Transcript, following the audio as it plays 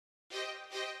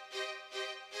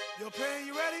Yo, Pain,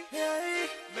 you ready? Yeah.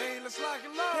 Man, let's lock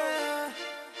and load. Yeah.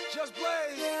 Just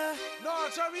blaze. Yeah. No,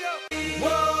 turn me up.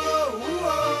 Whoa,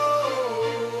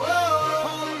 whoa,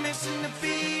 whoa. On a mission to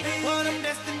feed what I'm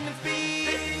destined to be.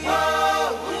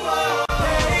 Whoa, whoa.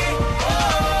 Hey,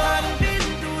 whoa. I done been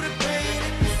through the pain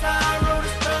and the sorrow, the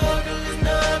struggle is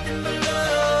nothing but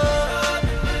love.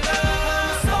 I'm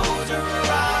a soldier, a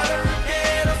rider, a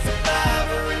ghetto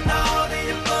survivor, and all the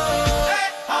above.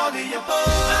 All the above.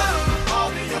 All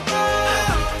the above.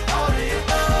 All the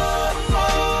above.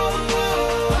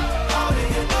 All the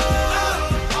above.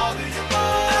 All the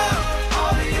above.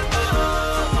 All the above.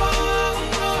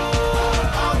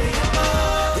 All the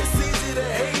above. It's easy to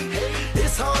hate,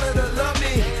 it's harder to love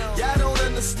me. Y'all don't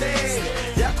understand,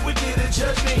 y'all quicker to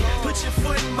judge me. Put your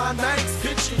foot in my nights,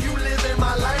 picture you living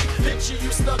my life. Picture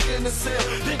you stuck in a cell,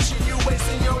 picture you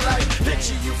wasting your life.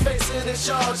 Picture you facing a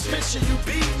charge, picture you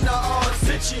beating the odds.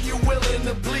 Picture you willing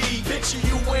to bleed, picture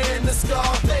you wearing the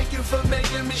scar. Thank you for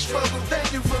making me struggle,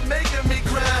 thank you for making me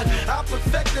grind. I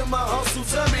perfected my hustle,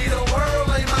 tell me the world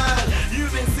ain't mine.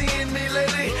 You've been seeing me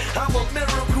lately, I'm a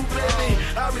miracle baby.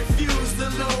 I refuse to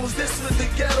lose, this was the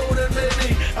ghetto that made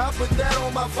me. I put that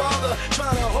on my father,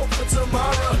 trying to hope for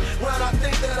tomorrow. When I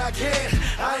think that I can't,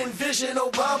 I envision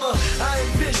Obama. I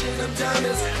envision them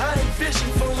diamonds, I envision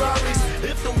Ferraris.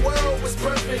 If the world was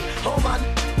perfect, all my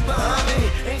behind me.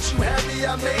 Ain't you happy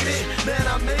I made it? Man,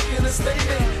 I'm making a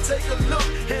statement. Take a look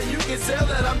and you can tell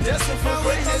that I'm destined for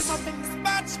greatness.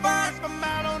 I'm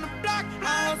out on the block.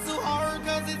 I hustle hard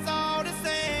cause it's all the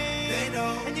same. They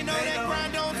know, and you know they that know.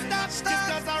 grind don't